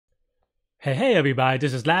Hey everybody,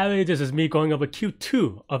 this is Larry. This is me going over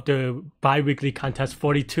Q2 of the bi-weekly contest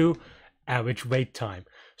 42 average wait time.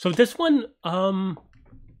 So this one,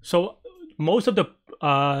 so most of the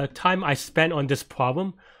time I spent on this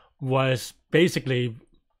problem was basically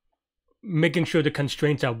making sure the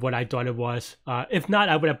constraints are what I thought it was. If not,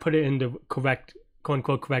 I would have put it in the correct, quote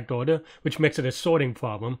unquote, correct order, which makes it a sorting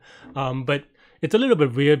problem. But it's a little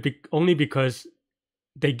bit weird only because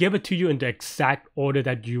they give it to you in the exact order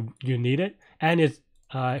that you need it, and it's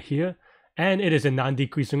here, and it is in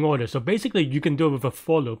non-decreasing order. So basically you can do it with a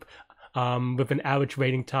for loop with an average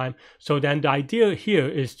waiting time. So then the idea here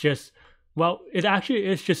is just, well, it actually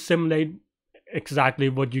is just simulate exactly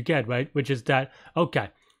what you get, right? Which is that, okay,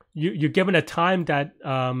 you're given a time that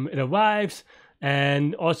it arrives,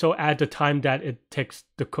 and also add the time that it takes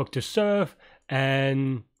the cook to serve,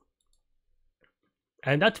 and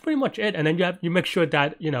that's pretty much it. And then you make sure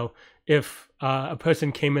that, you know, if a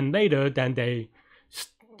person came in later, then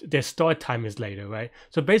their start time is later, right?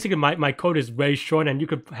 So basically my code is very short, and you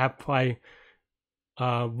could have probably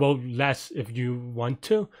wrote less if you want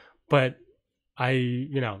to, but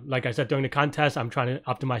you know, like I said, during the contest, I'm trying to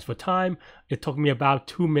optimize for time. It took me about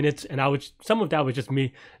 2 minutes, and some of that was just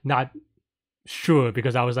me not sure,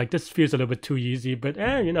 because I was like, this feels a little bit too easy, but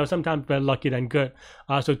you know, sometimes better lucky than good.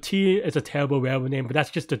 So T is a terrible variable name, but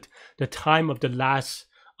that's just the time of the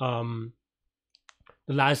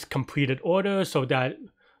last completed order, so that,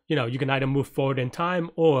 you know, you can either move forward in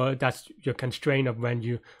time, or that's your constraint of when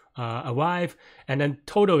you arrive. And then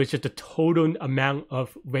total is just the total amount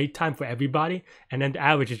of wait time for everybody, and then the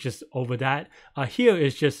average is just over that. Here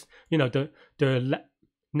is just, you know,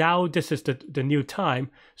 now this is the new time.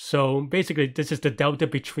 So basically this is the delta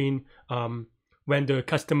between when the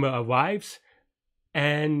customer arrives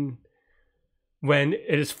and when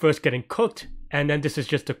it is first getting cooked, and then this is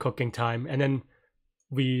just the cooking time, and then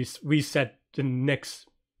we reset the next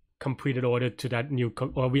completed order to that new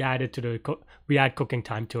cook, or we add cooking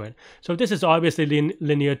time to it. So this is obviously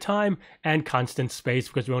linear time and constant space,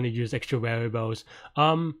 because we only use extra variables.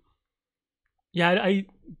 Yeah,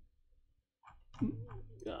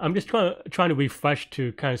 I'm just trying to refresh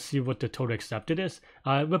to kind of see what the total accepted is.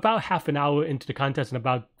 We're about half an hour into the contest, and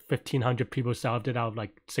about 1,500 people solved it out of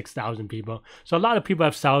like 6,000 people. So a lot of people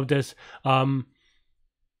have solved this.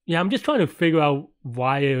 Yeah, I'm just trying to figure out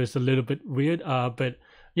why it was a little bit weird. But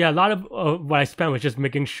yeah, a lot of what I spent was just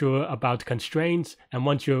making sure about the constraints, and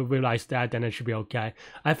once you realize that, then it should be okay.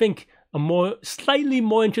 I think a slightly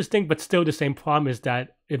more interesting, but still the same problem, is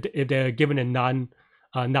that if they're given a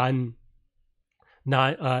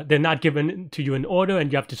they're not given to you in order,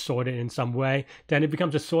 and you have to sort it in some way, then it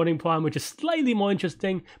becomes a sorting problem, which is slightly more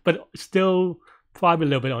interesting, but still probably a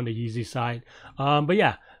little bit on the easy side. But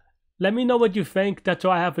yeah, let me know what you think. That's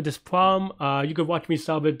all I have for this problem. You could watch me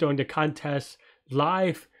solve it during the contest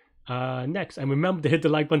live next. And remember to hit the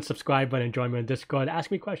like button, subscribe button, and join me on Discord.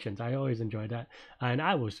 Ask me questions. I always enjoy that. And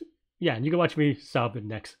yeah, and you can watch me solve it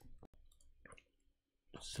next.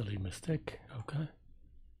 Silly mistake. Okay.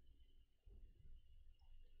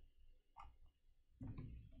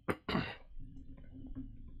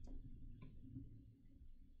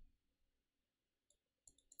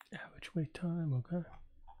 Average wait time, okay.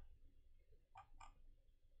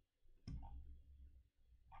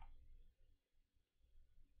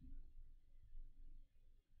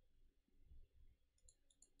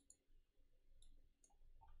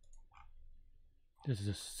 This is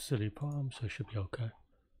a silly problem, so it should be okay.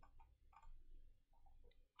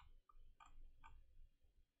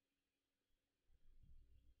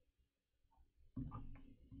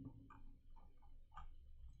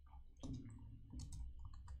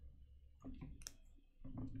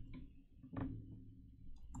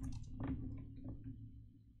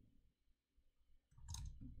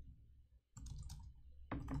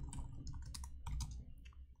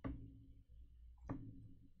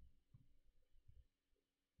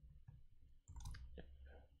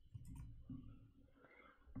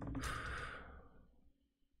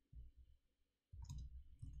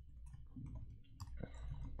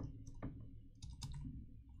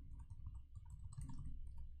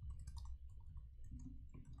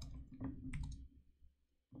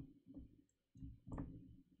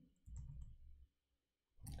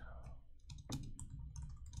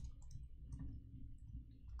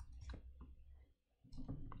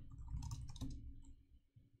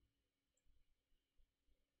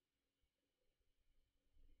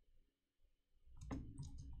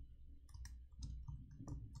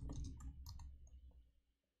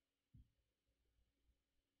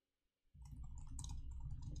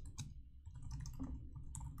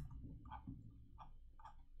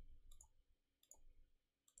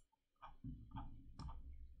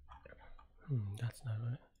 That's not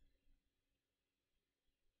right.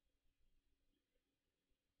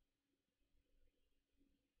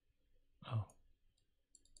 Oh.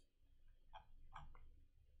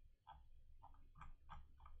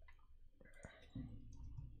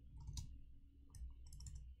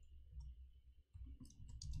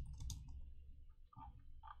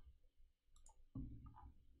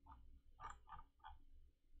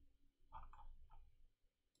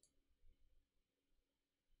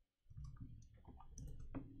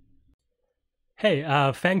 Hey,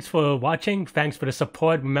 thanks for watching. Thanks for the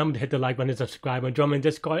support. Remember to hit the like button and subscribe and join me in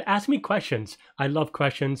Discord. Ask me questions. I love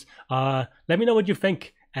questions. Let me know what you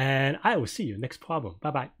think, and I will see you next problem.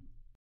 Bye bye.